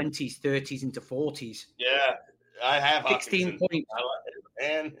high 20s, 30s into 40s. Yeah, I have 16 Hockenson. points. I love him.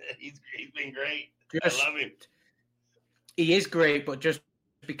 And he's been great. I love him. He is great, but just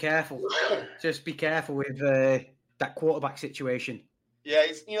be careful. Just be careful with that quarterback situation. Yeah,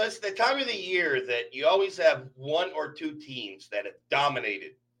 it's the time of the year that you always have 1 or 2 teams that have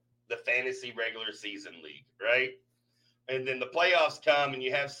dominated the fantasy regular season league, right? And then the playoffs come, and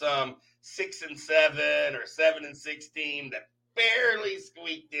you have some 6-7 or 7-6 team that barely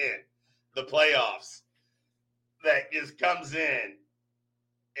squeaked in the playoffs that just comes in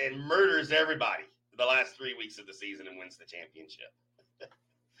and murders everybody the last 3 weeks of the season and wins the championship.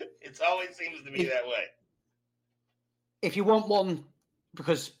 It always seems to be that way. If you want one,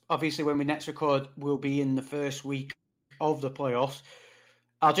 because obviously when we next record, we'll be in the first week of the playoffs.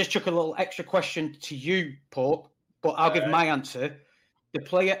 I'll just chuck a little extra question to you, Pork, but I'll give my answer. The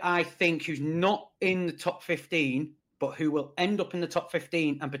player I think who's not in the top 15, but who will end up in the top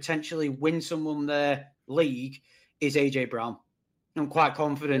 15 and potentially win someone their league is AJ Brown. I'm quite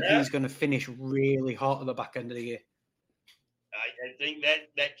confident he's going to finish really hot at the back end of the year. I think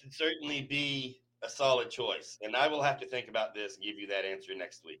that can certainly be a solid choice. And I will have to think about this and give you that answer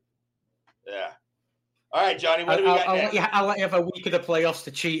next week. Yeah. All right, Johnny, what do we got next? I'll let you have a week of the playoffs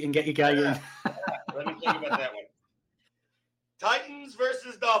to cheat and get your guy in. Let me think about that one. Titans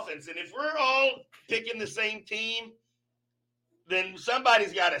versus Dolphins. And if we're all picking the same team, then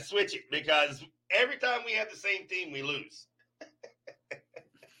somebody's got to switch it because every time we have the same team, we lose.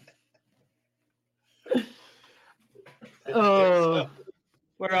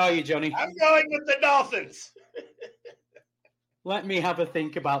 Where are you, Johnny? I'm going with the Dolphins. Let me have a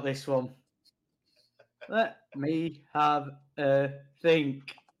think about this one. Let me have a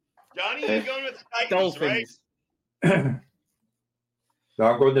think. Johnny, you're going with the Titans, Dolphins. right? So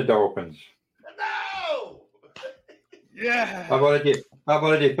I'm going to Dolphins. No! Yeah. I've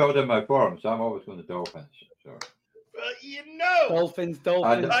already filled in my form, so I'm always going to Dolphins. So. Well, you know. Dolphins.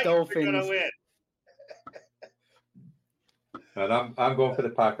 Are gonna win. And I'm going for the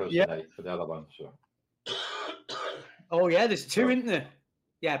Packers tonight for the other one. So. Oh yeah, there's 2, isn't there?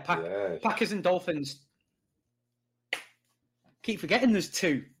 Yeah, Packers and Dolphins. Keep forgetting there's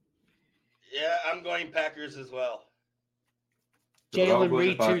 2. Yeah, I'm going Packers as well. Jalen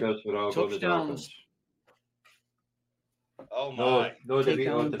Reed 2 touchdowns. Oh my! No debate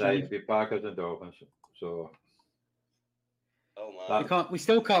on tonight. It'll be Packers and Dolphins. So. Oh my! We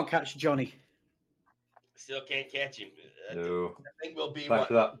still can't catch Johnny. Still can't catch him. No. I think we'll be. Thanks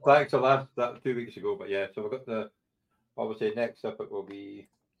to that 2 weeks ago, but yeah. So we've got obviously next up it will be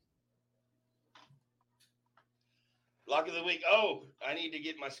Lock of the week. Oh, I need to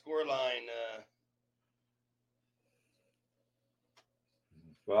get my score line.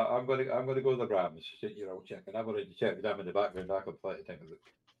 Well, I'm going to go to the Rams. I'll check, and I've already checked them in the background. I completely think of it.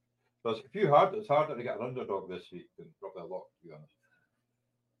 There's a few it's harder to get an underdog this week than probably a lot, to be honest.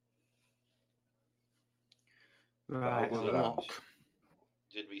 Right, lock.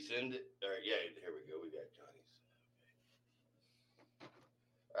 Did we send it? Yeah, here we go. We got Johnny's.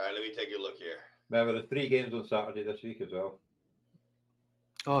 All right, let me take a look here. Remember, there's 3 games on Saturday this week as well.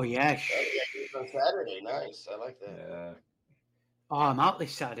 Oh, yes. It's on Saturday. Nice. I like that. Yeah. Oh, I'm out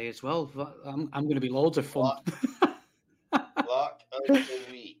this Saturday as well. I'm going to be loads of fun. Lock of the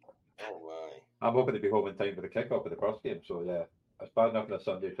week. Oh my! I'm hoping to be home in time for the kickoff of the first game. So yeah, it's bad enough on a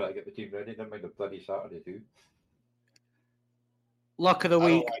Sunday trying to get the team ready. Never mind the bloody Saturday too. Lock of the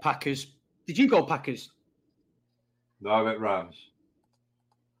week, Packers. Did you go Packers? No, I went Rams.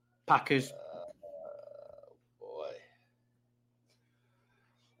 Packers. Boy.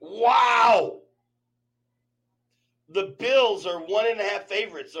 Wow! The Bills are 1.5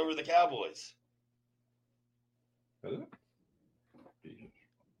 favorites over the Cowboys. Is it? Jesus.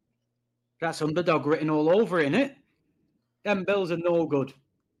 That's underdog written all over it, innit? Them Bills are no good.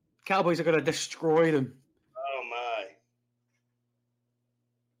 Cowboys are going to destroy them. Oh, my.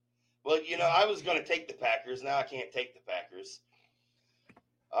 Well, I was going to take the Packers. Now I can't take the Packers.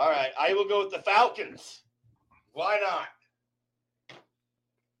 All right. I will go with the Falcons. Why not?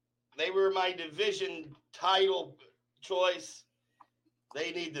 They were my division title choice.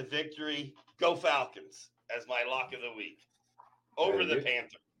 They need the victory. Go Falcons as my lock of the week. Over the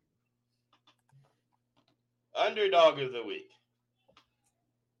Panther. Underdog of the week.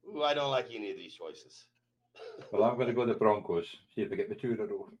 Ooh, I don't like any of these choices. Well, I'm going to go the Broncos. See if I get the 2 in a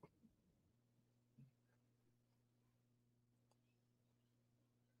row.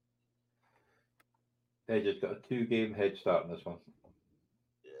 They just got a 2-game head start in this one.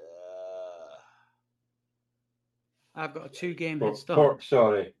 Yeah. I've got a 2-game head start.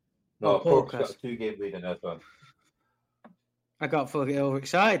 Sorry. No, Pork's has got a 2-game lead in this one. I got fucking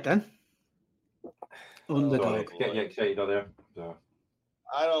overexcited then. Underdog. Get you excited on there. So.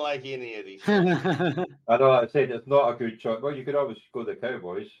 I don't like any of these. I know I said it's not a good choice. Well, you could always go the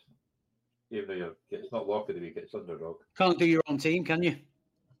Cowboys. Even though it's not lock of the week, it's underdog. Can't do your own team, can you?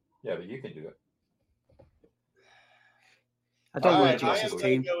 Yeah, but you can do it. I don't want to I do am this going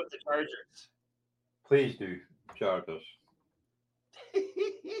team. to go with the Chargers. Please do, Chargers.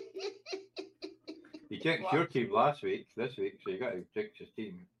 You jinxed your team last week, this week, so you got to jinx his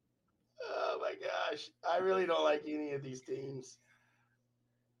team. Oh my gosh. I really don't like any of these teams.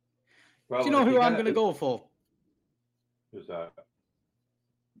 Well, Do you know who I'm going to go for? Who's that?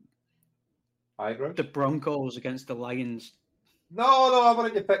 Eyebrows? The Broncos against the Lions. No, I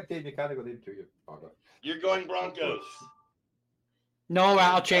wanted to pick team. You can't go into you. You're going Broncos. No,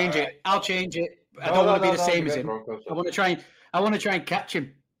 I'll change it. I'll change it. I don't want to be the same as him. Broncos. I want to try and catch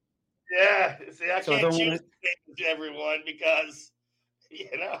him. Yeah, see, I So I can't don't choose everyone because I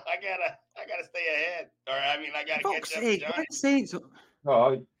gotta stay ahead. Or I gotta catch up. to Giants.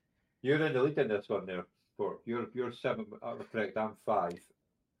 No, you're in the lead in this one there. You're 7. I'm correct. I'm 5.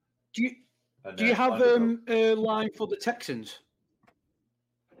 Do you have a line for the Texans?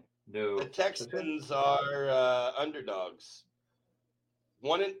 No. The Texans are underdogs.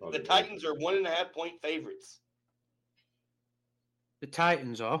 The Titans are 1.5 point favorites. The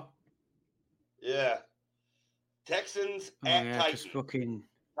Titans are. Yeah. Texans at Titans.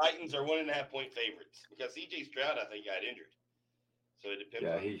 Titans are 1.5 point favorites because C.J. Stroud, I think, got injured. So it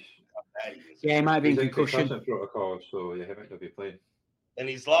depends. Yeah, he might be in concussion protocol, so he might not be playing. And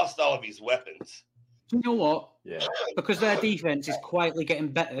he's lost all of his weapons. Do you know what? Yeah. Because their defense is quietly getting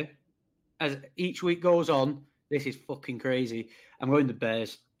better as each week goes on. This is fucking crazy. I'm going the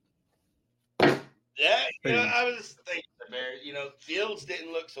Bears. Yeah, I was thinking the Bears. Fields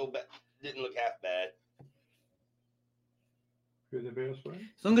didn't look so bad. Didn't look half bad. Who are the Bears playing?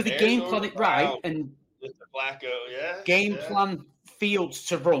 As long as the game plan it right and Mr. Flacco, plan Fields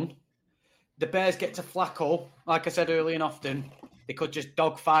to run, the Bears get to Flacco. Like I said early and often, they could just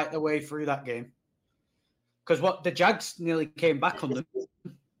dogfight their way through that game. Because the Jags nearly came back on them.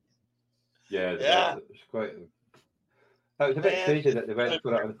 Yeah. It's quite. That was a bit crazy that they went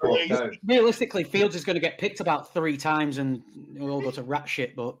for it on the 4th down. Realistically, Fields is going to get picked about 3 times and we'll all go to rat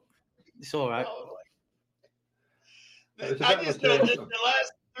shit, but it's all right. I just know that the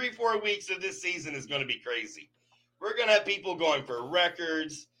last 3-4 weeks of this season is going to be crazy. We're going to have people going for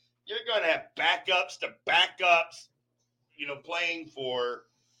records. You're going to have backups to backups, playing for,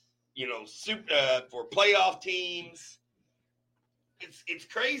 for playoff teams. It's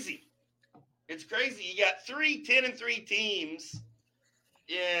crazy. It's crazy. You got 3 10-3 teams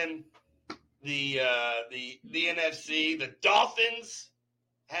in the NFC. The Dolphins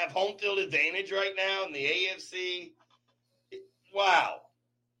have home field advantage right now in the AFC. Wow.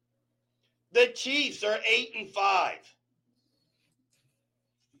 The Chiefs are 8-5.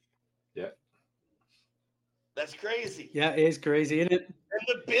 Yeah. That's crazy. Yeah, it is crazy, isn't it? And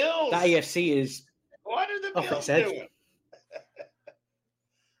the Bills. The AFC is. What are the Bills doing?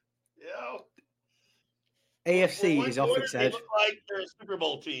 AFC is off its head. They look like they're a Super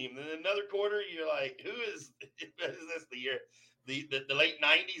Bowl team. Then another quarter, you're like, is this the year? The late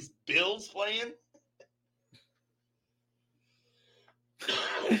 90s Bills playing?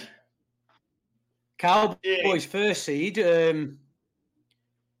 Cowboys first seed.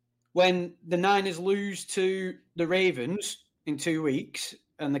 When the Niners lose to the Ravens in 2 weeks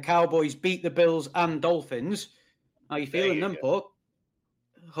and the Cowboys beat the Bills and Dolphins, how are you feeling then, Pork?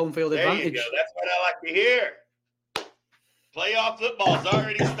 Home field advantage. There you go. That's what I like to hear. Playoff football's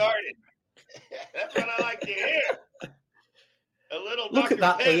already started. That's what I like to hear. A little Look Dr. at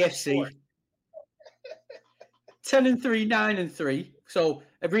that Pez AFC. Sport. 10-3, 9-3. So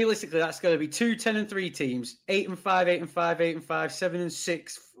realistically, that's going to be 2 10-3 teams. 8-5, 8-5, 8-5,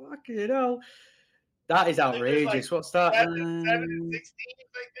 7-6. Fucking hell. That is outrageous. What's that? 7 and 6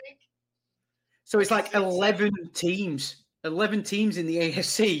 teams, I think. So it's like 11 teams. 11 teams in the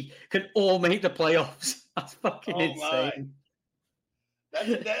AFC can all make the playoffs. That's fucking insane.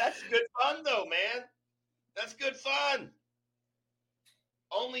 That's good fun, though, man. That's good fun.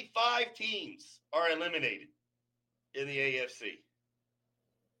 Only 5 teams are eliminated in the AFC.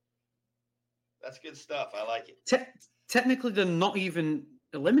 That's good stuff. I like it. Technically, they're not even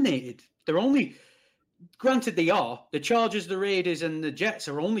eliminated. They're only, granted they are, the Chargers, the Raiders, and the Jets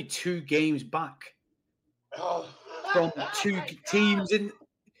are only 2 games back from 2 teams. In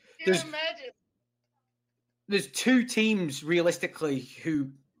there's 2 teams realistically who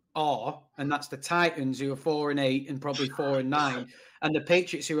are, and that's the Titans, who are 4-8 and probably 4-9, and the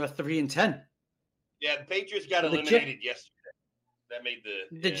Patriots, who are 3-10. Yeah, the Patriots got eliminated yesterday. That made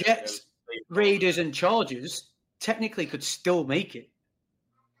the Jets, Raiders, and Chargers technically could still make it.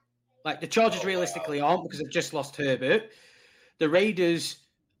 Like the Chargers realistically aren't, because they've just lost Herbert. The Raiders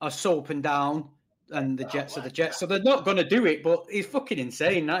are so up and down, and the Jets are the Jets, so they're not going to do it. But it's fucking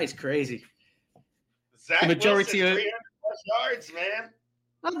insane. That is crazy. Zach the majority Wilson, of 300 plus yards, man.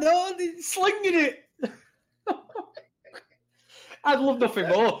 I know, they're slinging it. I'd love nothing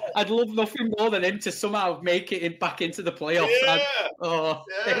more. I'd love nothing more than him to somehow make it back into the playoffs.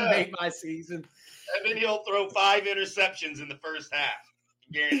 It'd make my season. And then he'll throw 5 interceptions in the first half.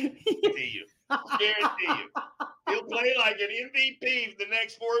 Guarantee you. Guarantee you. He'll play like an MVP for the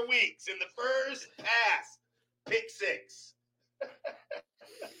next 4 weeks. In the first pass, pick 6.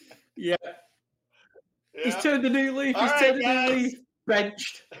 Yeah. He's turned a new leaf. All He's right, turned a guys. new leaf.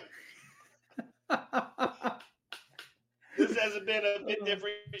 Benched. This hasn't been a bit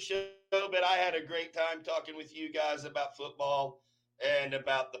different show, but I had a great time talking with you guys about football and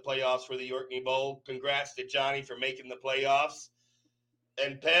about the playoffs for the Orkney Bowl. Congrats to Johnny for making the playoffs.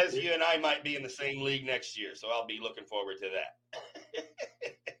 And Pez, you and I might be in the same league next year, so I'll be looking forward to that.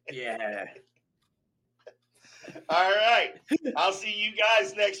 Yeah. All right. I'll see you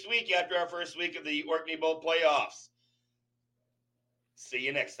guys next week after our first week of the Orkney Bowl playoffs. See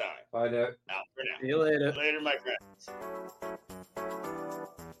you next time. Bye now. Out for now. See you later. Later, my friends.